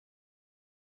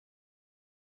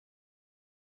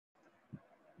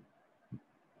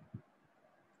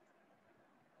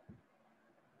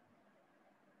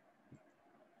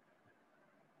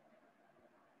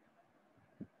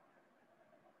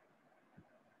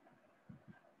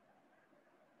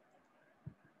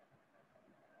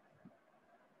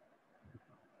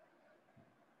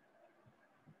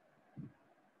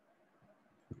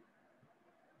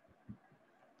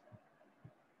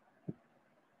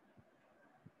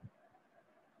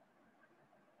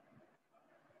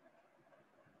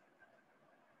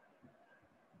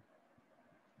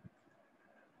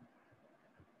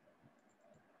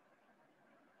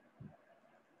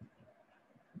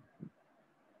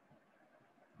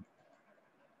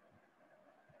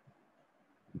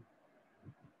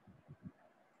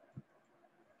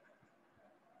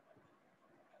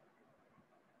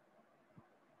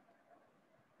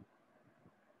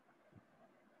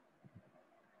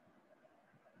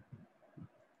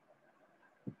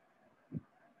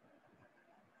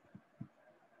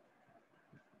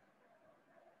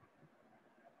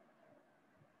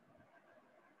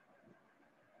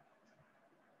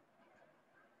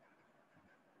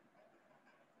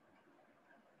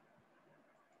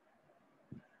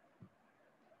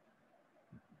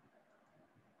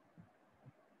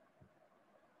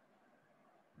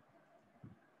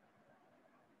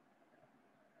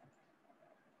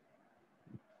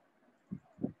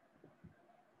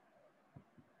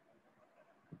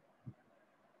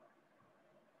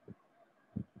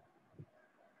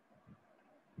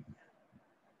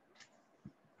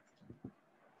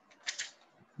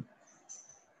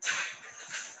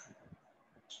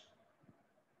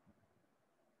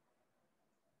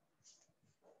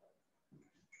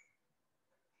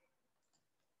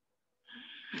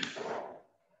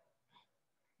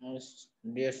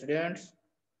Dear students,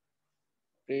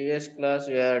 previous class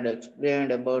we had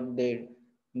explained about the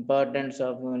importance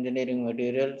of engineering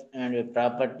materials and the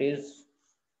properties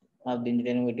of the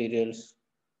engineering materials.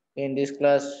 In this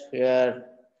class, we are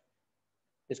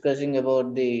discussing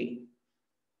about the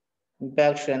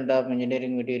impact strength of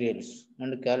engineering materials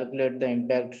and calculate the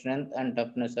impact strength and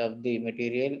toughness of the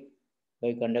material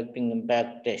by conducting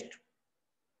impact test.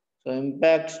 So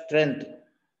impact strength.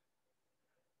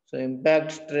 So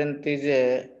impact strength is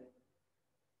a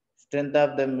strength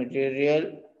of the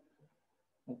material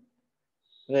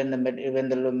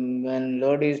when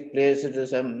load is placed to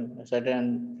some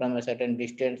certain from a certain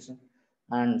distance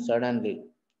and suddenly.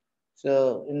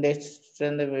 So in this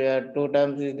strength we have two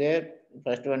terms is there.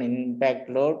 First one impact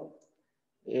load.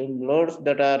 In loads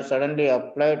that are suddenly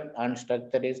applied on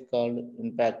structure is called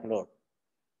impact load.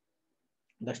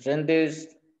 The strength is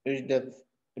the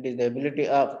ability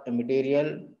of a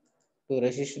material to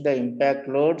resist the impact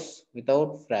loads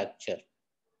without fracture.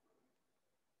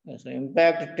 So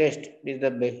impact test is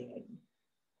the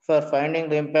for finding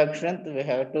the impact strength, we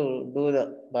have to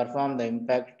perform the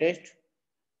impact test.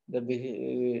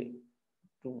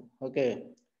 Okay,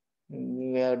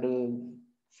 we have to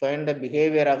find the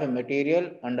behavior of a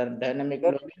material under dynamic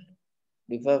loading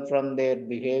differ from their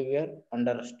behavior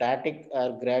under static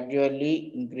or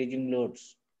gradually increasing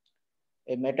loads.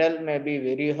 A metal may be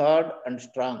very hard and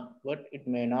strong, but it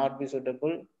may not be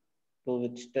suitable to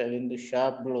withstand the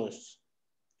sharp blows.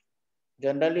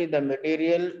 Generally, the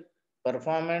material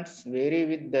performance vary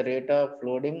with the rate of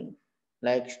loading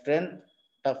like strength,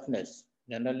 toughness.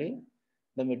 Generally,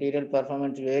 the material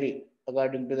performance vary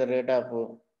according to the rate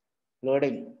of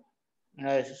loading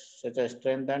such as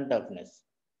strength and toughness.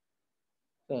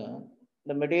 So,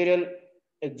 the material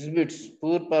exhibits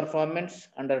poor performance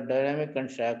under dynamic and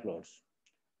shock loads.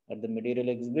 But the material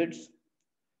exhibits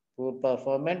poor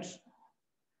performance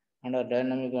under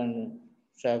dynamic and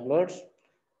shock loads.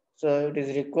 So it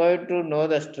is required to know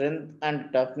the strength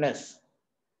and toughness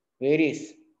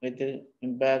varies with the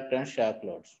impact and shock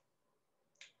loads.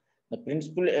 The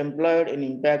principle employed in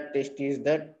impact test is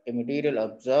that a material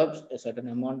absorbs a certain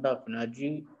amount of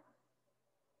energy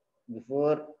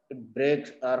before it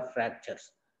breaks or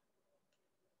fractures.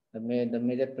 The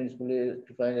major principle is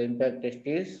to find the impact test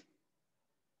is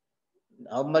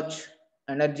how much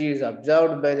energy is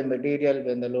absorbed by the material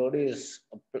when the load is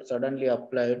suddenly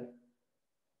applied.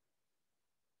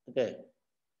 Okay,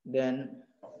 then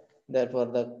therefore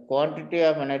the quantity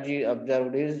of energy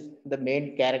absorbed is the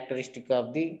main characteristic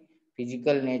of the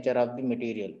physical nature of the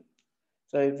material.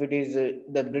 So if it is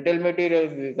the brittle material,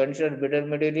 if we consider brittle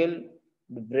material,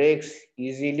 it breaks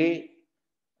easily.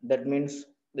 That means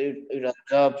it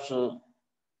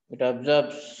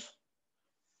absorbs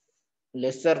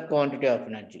lesser quantity of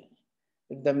energy.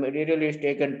 If the material is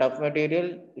taken tough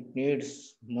material, it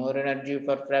needs more energy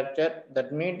for fracture.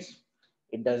 That means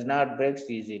it does not break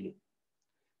easily.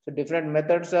 So different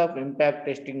methods of impact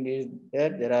testing is there.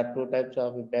 There are two types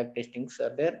of impact testings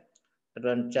are there. That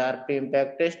one CHARPY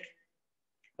impact test.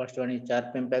 First one is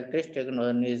CHARPY impact test. Second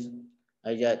one is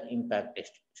IZOD impact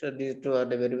test. So these two are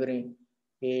the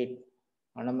very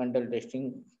fundamental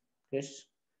testing tests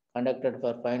conducted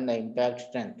for find the impact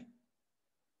strength.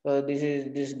 So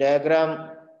this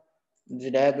diagram.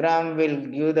 This diagram will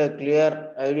give the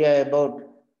clear idea about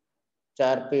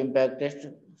CHARPY impact test.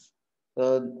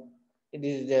 So it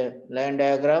is the line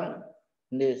diagram.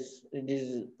 This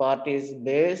part is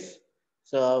base.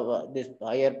 So this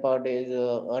higher part is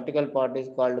vertical part is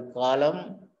called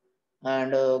column,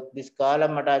 and this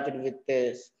column attached with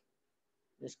a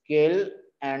scale,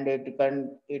 and it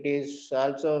is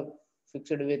also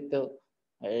fixed with a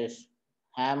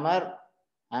hammer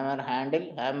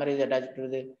handle. Hammer is attached to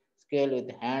the scale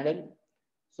with handle.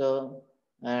 So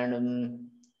and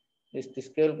this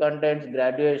scale contains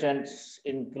graduations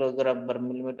in kilogram per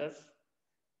millimeters.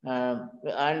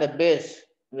 And the base,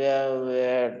 we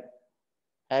are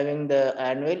having the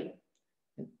anvil,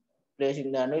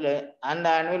 placing the anvil, and the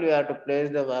anvil we have to place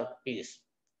the workpiece.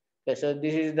 Okay, so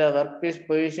this is the workpiece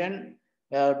position.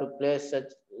 We have to place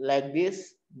such like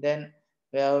this. Then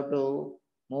we have to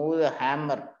move the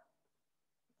hammer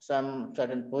some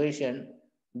certain position,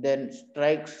 then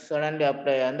strike suddenly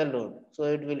apply on the load. So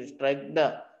it will strike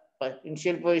the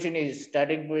initial position is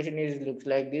starting position is looks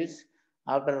like this.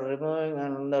 After removing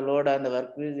on the load on the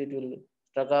workpiece, it will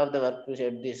struck off the workpiece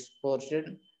at this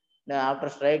portion. Then after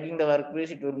striking the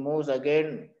workpiece, it will move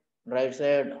again right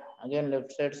side, again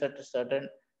left side at a certain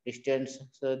distance.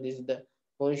 So this is the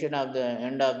position of the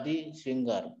end of the swing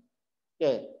arm.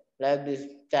 Okay, like this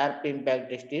sharp impact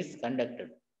test is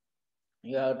conducted.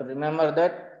 You have to remember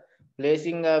that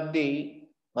placing of the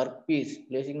workpiece.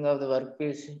 Placing of the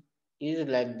workpiece is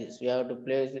like this. We have to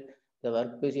place the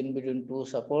workpiece in between two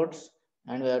supports,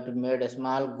 and we have to make a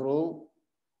small groove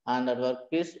on that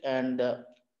workpiece, and the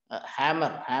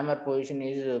hammer position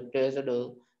is placed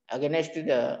against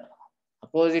the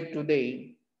opposite to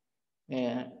the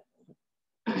uh,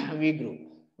 V groove.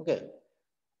 Okay,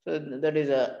 so that is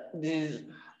a this is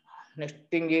next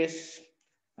thing is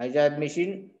IZOD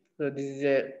machine. So this is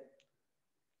a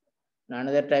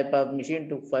another type of machine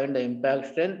to find the impact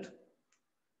strength.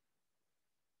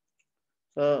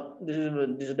 So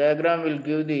this diagram will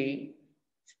give the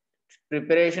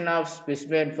preparation of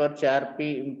specimen for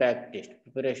CHARPY impact test.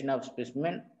 Preparation of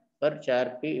specimen for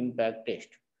CHARPY impact test.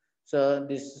 So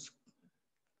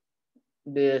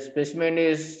the specimen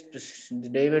is the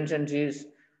dimensions is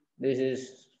this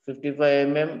is 55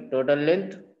 mm total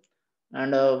length,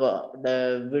 and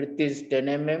the width is 10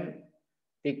 mm.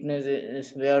 Thickness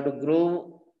is we have to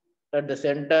groove at the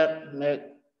center. Make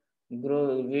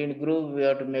groove. We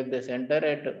have to make the center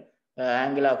at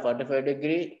angle of 45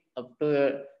 degree up to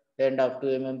the end of 2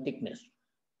 mm thickness.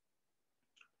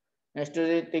 Next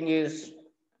thing is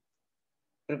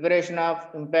preparation of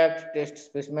impact test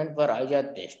specimen for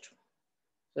IZOD test.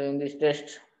 So in this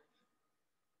test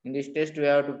we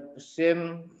have to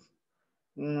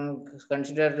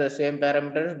consider the same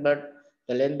parameters, but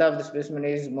the length of the specimen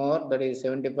is more, that is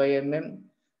 75 mm.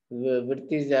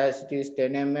 Width is as it is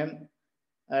 10 mm.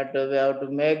 And we have to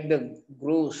make the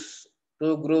grooves,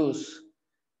 two grooves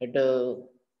at uh,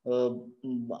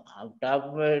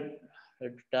 top at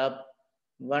top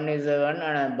one is one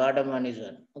and bottom one is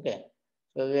one. Okay,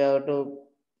 so we have to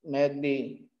make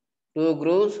the two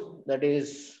grooves, that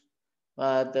is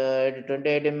the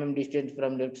 28 mm distance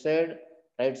from left side,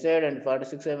 right side, and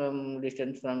 46 mm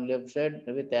distance from left side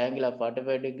with angle of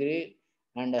 45 degree,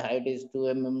 and the height is 2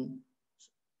 mm.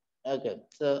 Okay,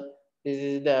 so this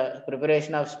is the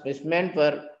preparation of specimen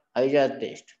for IZOD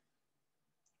test.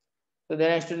 So the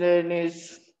next one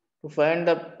is to find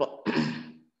the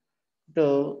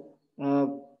to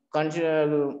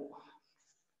consider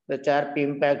the CHARPY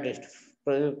impact test.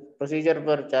 Procedure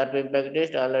for CHARPY impact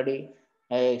test already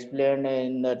I explained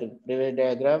in the previous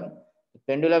diagram. The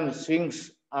pendulum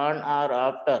swings on or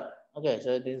after. Okay,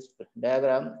 so this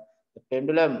diagram, the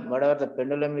pendulum, whatever the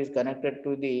pendulum is connected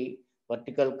to the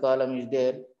vertical column is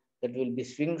there, that will be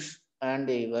swings on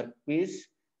the workpiece,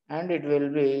 and it will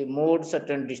be moved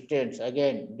certain distance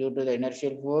again due to the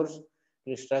inertial force.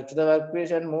 It structures the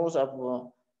workpiece and moves up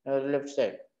left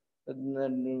side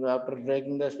after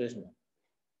breaking the specimen.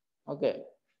 Okay,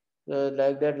 so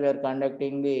like that we are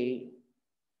conducting the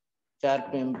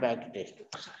sharp impact test.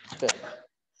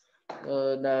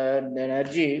 So, the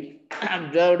energy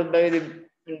observed by the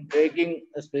breaking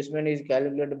a specimen is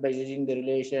calculated by using the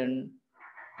relation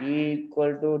E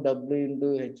equal to W into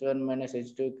H1 minus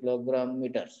H2 kilogram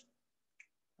meters.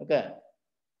 Okay,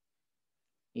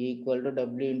 E equal to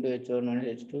W into H1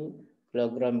 minus H2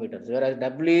 kilogram meters. Whereas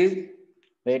W is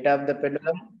weight of the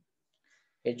pendulum,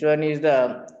 H1 is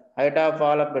the height of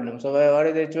all of pendulum. So what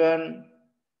is H1?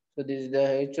 So this is the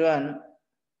H1.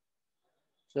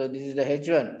 So this is the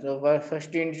H1. So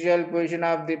first initial position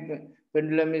of the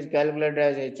pendulum is calculated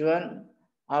as H1.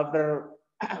 After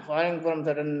falling from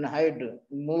certain height,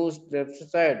 moves left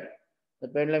side, the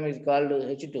pendulum is called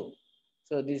H2.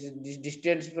 So this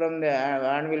distance from the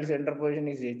anvil center position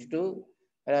is H2,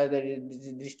 whereas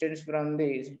the distance from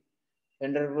the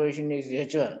center position is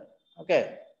H1.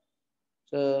 Okay.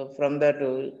 So from that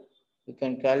you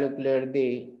can calculate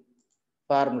the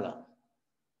formula.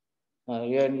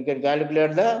 You can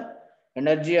calculate the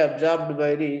energy absorbed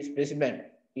by the specimen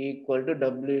equal to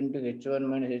W into H1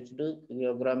 minus H2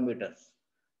 kilogram meters.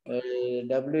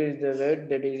 W is the weight,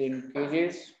 that is in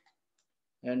kgs,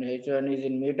 and H1 is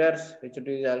in meters, H2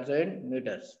 is also in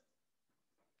meters.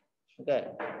 Okay.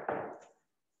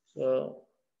 So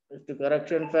the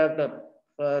correction factor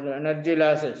for energy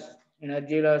losses.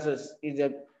 Energy losses is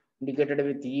indicated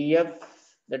with EF,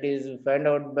 that is find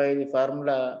out by the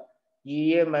formula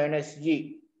EA minus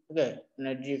G. Okay,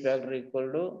 energy factor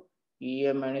equal to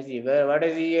EA minus G. Where what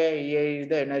is EA? EA is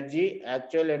the energy,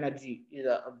 actual energy is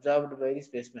absorbed by the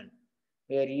specimen.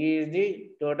 Where E is the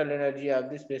total energy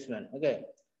of the specimen. Okay.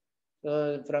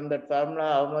 So from that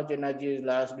formula, how much energy is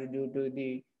lost due to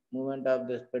the movement of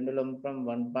the pendulum from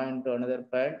one point to another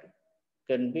point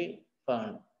can be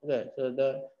found. Okay,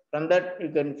 so from that you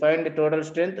can find the total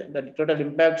strength, the total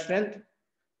impact strength,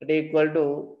 that is equal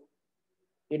to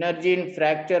energy in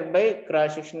fracture by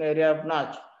cross sectional area of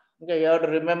notch. Okay, you have to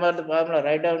remember the formula.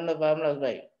 Write down the formulas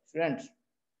by students.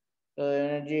 So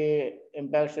energy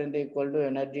impact strength equal to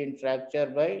energy in fracture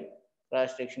by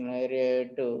cross sectional area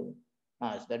to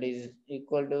mass, that is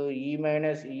equal to E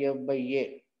minus EF by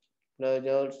A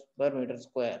kilojoules per meter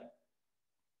square.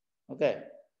 Okay.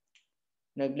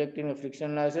 Neglecting the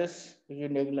friction losses, if you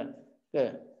neglect,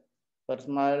 okay, for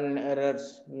small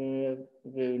errors, we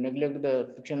neglect the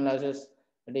friction losses,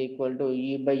 that is equal to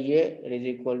E by A, it is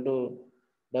equal to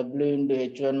W into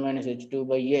H1 minus H2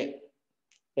 by A.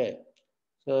 Okay.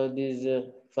 So this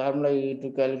formula is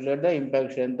to calculate the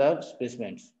impact strength of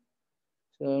specimens.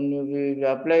 So we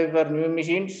apply for new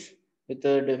machines with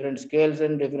different scales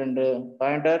and different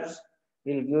pointers.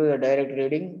 We'll give the direct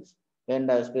readings when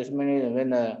the specimen is,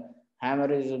 when the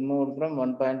hammer is moved from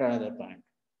one point to another point.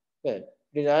 Okay.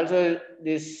 It is also,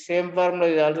 this same formula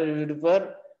is also used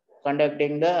for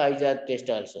conducting the IZOD test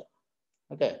also.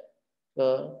 Okay.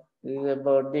 So this is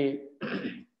about the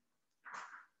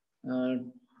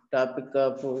topic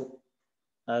of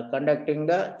conducting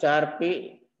the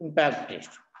CHARPY impact test.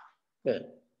 Okay.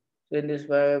 So in this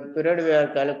period, we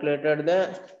have calculated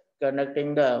the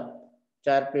conducting the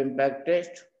CHARPY impact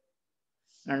test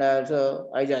and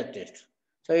also IZOD test.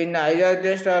 So in IZOD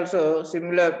test also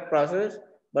similar process,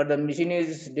 but the machine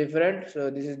is different. So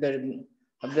this is the,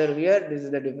 observe here, this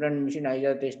is the different machine,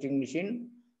 IZOD testing machine.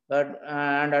 But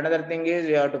and another thing is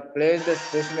you have to place the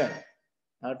specimen.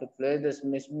 You have to place the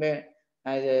specimen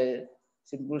as a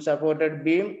simple supported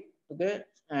beam. Okay,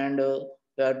 and you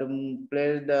have to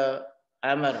place the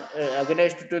hammer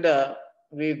against to the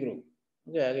V groove.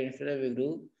 Okay, against the V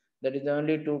groove. That is the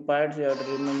only 2 points you have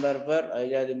to remember for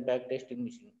IZOD impact testing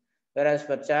machine. Whereas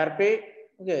for CHARPY,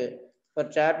 okay, for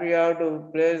CHARPY you have to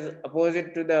place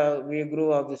opposite to the V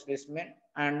groove of the specimen,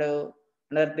 and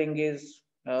another thing is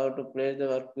how to place the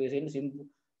workpiece in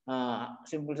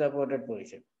simple supported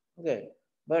position. Okay,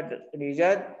 but in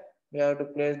IZOD we have to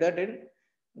place that in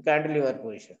cantilever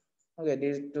position. Okay,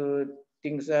 these two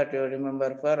things are to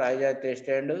remember for IZOD test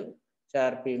and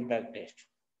CHARPY impact test.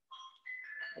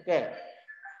 Okay.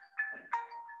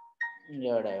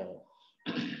 Yeah.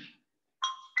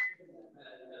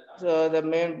 So the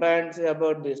main points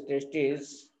about this test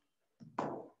is,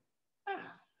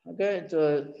 okay.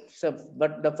 So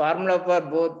but the formula for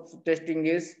both testing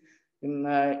is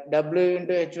W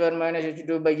into H1 minus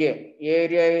H2 by A.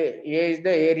 Area, A is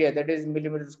the area, that is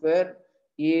millimeter square.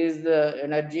 E is the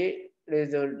energy, it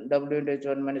is W into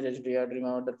H1 minus H2. You have to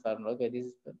remember that formula. Okay, this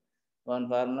is one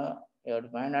formula you have to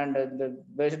find, and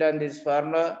based on this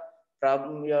formula,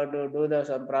 problem you have to do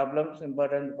some problems,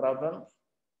 important problems.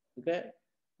 Okay,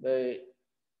 okay,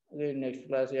 next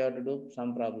class you have to do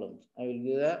some problems. I will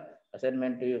give the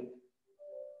assignment to you.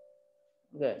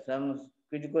 Okay, some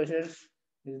quiz questions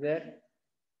is there.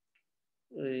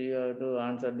 You have to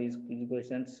answer these quiz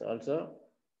questions also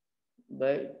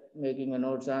by making a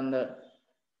notes on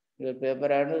your paper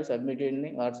and submit it in the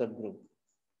WhatsApp group.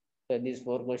 So these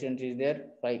 4 questions is there,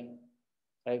 5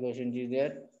 questions is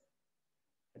there.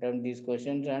 Attempt these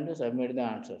questions and submit the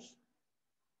answers.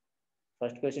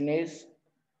 First question is,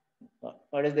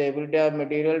 what is the ability of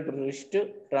material to resist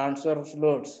transverse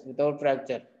loads without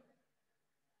fracture?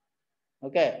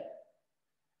 Okay.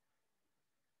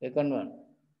 Second one,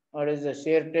 what is the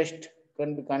shear test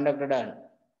can be conducted on?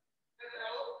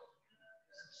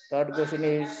 Third question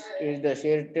is the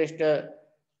shear test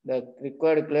the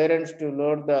required clearance to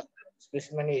load the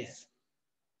specimen is?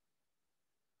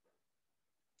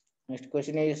 Next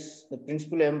question is, the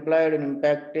principle employed in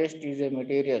impact test is a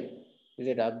material. Is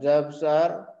it absorbs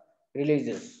or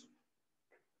releases?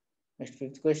 Next,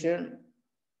 fifth question,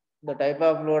 the type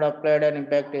of load applied on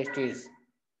impact test is?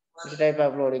 Which type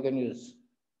of load you can use?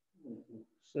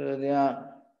 So they are,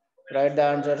 write the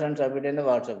answers and submit in the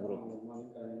WhatsApp group.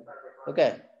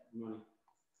 Okay.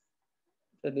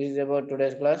 So this is about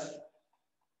today's class.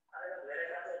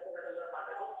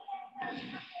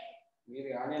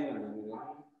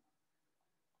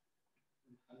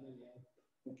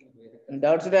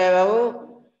 Doubts do I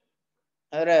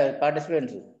have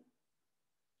participants?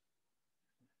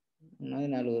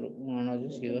 నలుగురు మనోజ్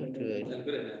శివ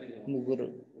ముగ్గురు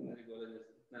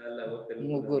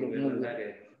ముగ్గురు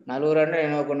నలుగురు అంటే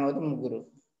నేను ఒకటి అవుతా ముగ్గురు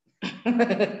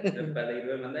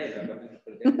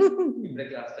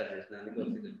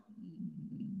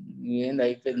ఏంది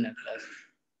అయిపోయింది నా క్లాస్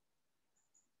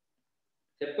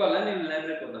చెప్పుకోవాలా నేను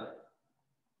లైబ్రరీ పోతా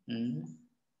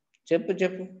చెప్పు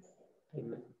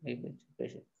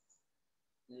చెప్పేసి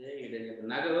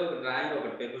నాకు డ్రాయింగ్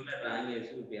ఒకటి పేపర్ మీద డ్రాయింగ్ చేసి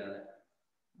చూపించాలి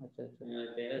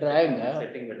డ్రాయింగ్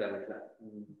సెట్టింగ్ పెట్టాలి ఇట్లా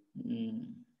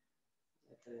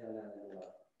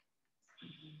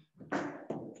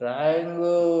డ్రాయింగ్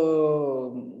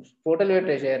ఫోటోలు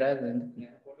పెట్టేసారా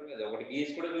ఒకటి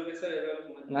గీసి కూడా చూపిస్తారు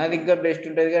నాది ఇంకా బెస్ట్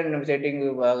ఉంటుంది కానీ సెట్టింగ్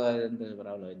బాగా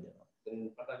ప్రాబ్లం అయింది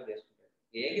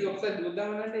ఇది ఒకసారి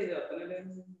చూద్దామనంటే ఇది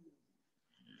వస్తలేదు.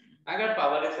 అక్కడ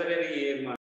పవర్ ఇస్తలేదు ఏం